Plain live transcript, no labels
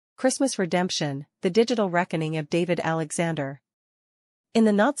Christmas Redemption, the digital reckoning of David Alexander. In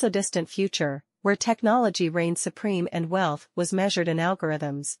the not-so-distant future, where technology reigned supreme and wealth was measured in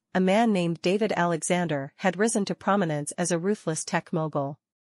algorithms, a man named David Alexander had risen to prominence as a ruthless tech mogul.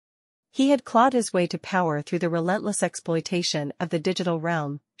 He had clawed his way to power through the relentless exploitation of the digital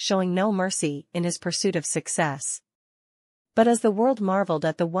realm, showing no mercy in his pursuit of success. But as the world marveled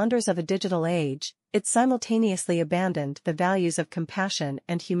at the wonders of a digital age, it simultaneously abandoned the values of compassion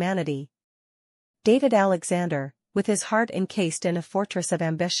and humanity. David Alexander, with his heart encased in a fortress of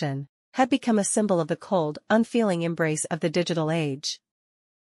ambition, had become a symbol of the cold, unfeeling embrace of the digital age.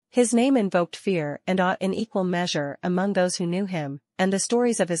 His name invoked fear and awe in equal measure among those who knew him, and the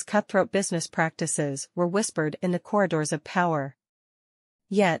stories of his cutthroat business practices were whispered in the corridors of power.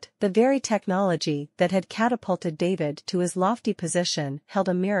 Yet, the very technology that had catapulted David to his lofty position held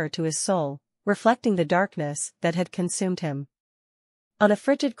a mirror to his soul, reflecting the darkness that had consumed him. On a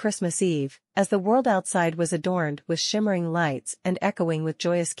frigid Christmas Eve, as the world outside was adorned with shimmering lights and echoing with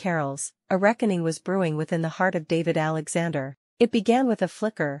joyous carols, a reckoning was brewing within the heart of David Alexander. It began with a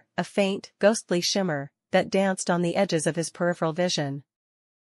flicker, a faint, ghostly shimmer, that danced on the edges of his peripheral vision.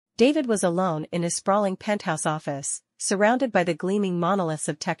 David was alone in his sprawling penthouse office, surrounded by the gleaming monoliths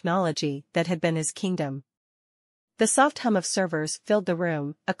of technology that had been his kingdom. The soft hum of servers filled the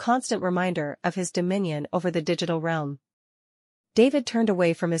room, a constant reminder of his dominion over the digital realm. David turned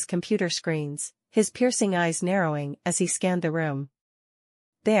away from his computer screens, his piercing eyes narrowing as he scanned the room.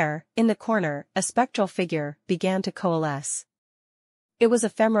 There, in the corner, a spectral figure began to coalesce. It was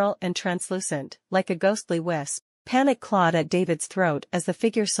ephemeral and translucent, like a ghostly wisp. Panic clawed at David's throat as the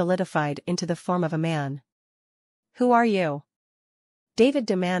figure solidified into the form of a man. "Who are you?" David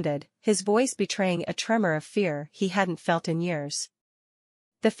demanded, his voice betraying a tremor of fear he hadn't felt in years.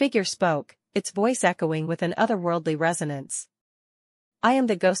 The figure spoke, its voice echoing with an otherworldly resonance. "I am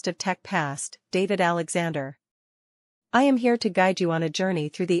the ghost of tech past, David Alexander. I am here to guide you on a journey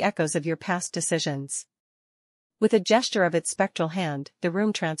through the echoes of your past decisions." With a gesture of its spectral hand, the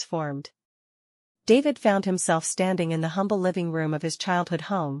room transformed. David found himself standing in the humble living room of his childhood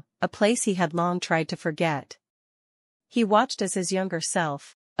home, a place he had long tried to forget. He watched as his younger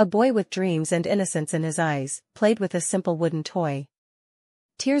self, a boy with dreams and innocence in his eyes, played with a simple wooden toy.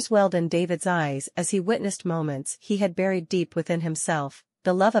 Tears welled in David's eyes as he witnessed moments he had buried deep within himself,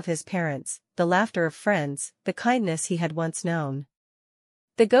 the love of his parents, the laughter of friends, the kindness he had once known.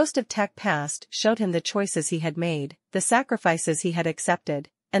 The ghost of tech past showed him the choices he had made, the sacrifices he had accepted,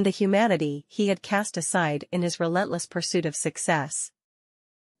 and the humanity he had cast aside in his relentless pursuit of success.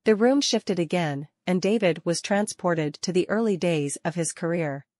 The room shifted again, and David was transported to the early days of his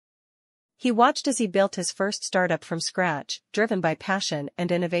career. He watched as he built his first startup from scratch, driven by passion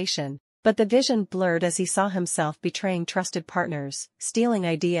and innovation, but the vision blurred as he saw himself betraying trusted partners, stealing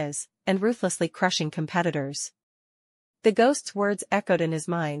ideas, and ruthlessly crushing competitors. The ghost's words echoed in his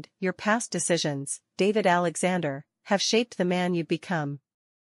mind, "Your past decisions, David Alexander, have shaped the man you've become."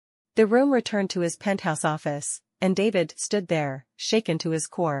 The room returned to his penthouse office, and David stood there, shaken to his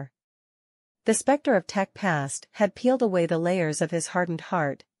core. The specter of tech past had peeled away the layers of his hardened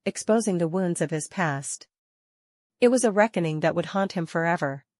heart, exposing the wounds of his past. It was a reckoning that would haunt him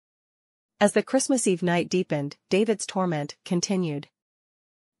forever. As the Christmas Eve night deepened, David's torment continued.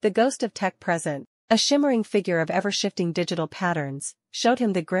 The ghost of tech present, a shimmering figure of ever-shifting digital patterns, showed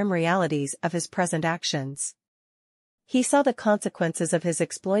him the grim realities of his present actions. He saw the consequences of his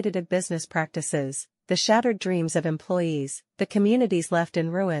exploitative business practices, the shattered dreams of employees, the communities left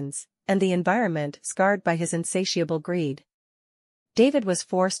in ruins, and the environment scarred by his insatiable greed. David was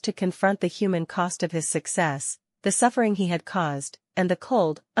forced to confront the human cost of his success, the suffering he had caused, and the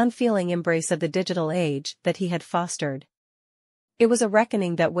cold, unfeeling embrace of the digital age that he had fostered. It was a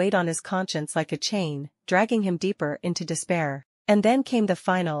reckoning that weighed on his conscience like a chain, dragging him deeper into despair. And then came the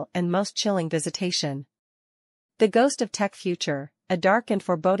final and most chilling visitation. The ghost of tech future, a dark and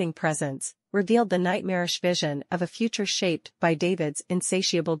foreboding presence, revealed the nightmarish vision of a future shaped by David's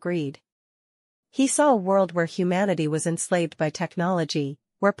insatiable greed. He saw a world where humanity was enslaved by technology,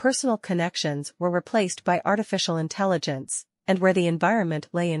 where personal connections were replaced by artificial intelligence, and where the environment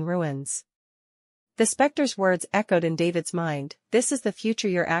lay in ruins. The specter's words echoed in David's mind, "This is the future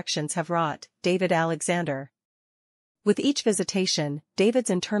your actions have wrought, David Alexander." With each visitation, David's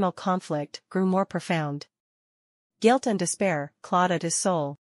internal conflict grew more profound. Guilt and despair clawed at his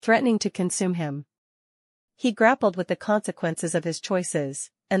soul, threatening to consume him. He grappled with the consequences of his choices,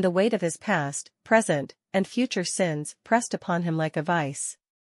 and the weight of his past, present, and future sins pressed upon him like a vice.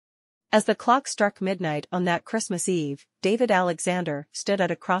 As the clock struck midnight on that Christmas Eve, David Alexander stood at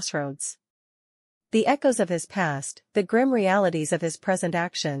a crossroads. The echoes of his past, the grim realities of his present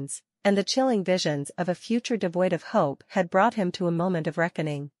actions, and the chilling visions of a future devoid of hope had brought him to a moment of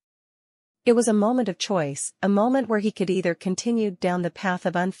reckoning. It was a moment of choice, a moment where he could either continue down the path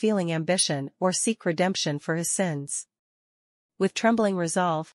of unfeeling ambition or seek redemption for his sins. With trembling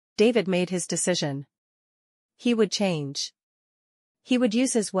resolve, David made his decision. He would change. He would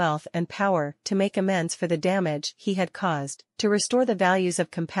use his wealth and power to make amends for the damage he had caused, to restore the values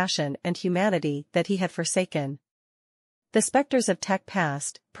of compassion and humanity that he had forsaken. The specters of tech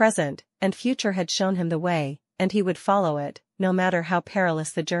past, present, and future had shown him the way, and he would follow it, no matter how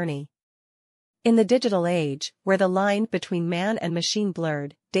perilous the journey. In the digital age, where the line between man and machine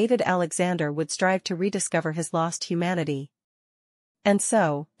blurred, David Alexander would strive to rediscover his lost humanity. And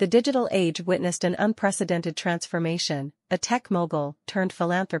so, the digital age witnessed an unprecedented transformation, a tech mogul turned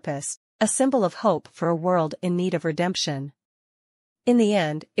philanthropist, a symbol of hope for a world in need of redemption. In the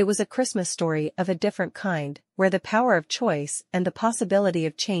end, it was a Christmas story of a different kind, where the power of choice and the possibility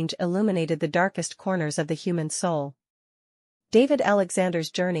of change illuminated the darkest corners of the human soul. David Alexander's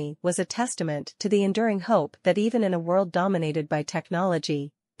journey was a testament to the enduring hope that even in a world dominated by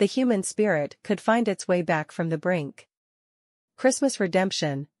technology, the human spirit could find its way back from the brink. Christmas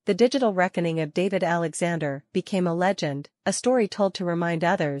Redemption, the digital reckoning of David Alexander, became a legend, a story told to remind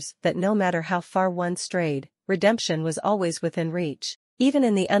others that no matter how far one strayed, redemption was always within reach, even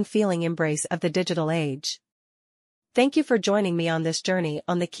in the unfeeling embrace of the digital age. Thank you for joining me on this journey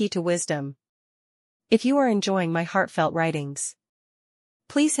on the key to wisdom. If you are enjoying my heartfelt writings,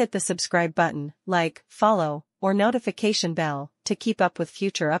 please hit the subscribe button, like, follow, or notification bell to keep up with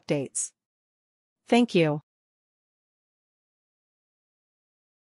future updates. Thank you.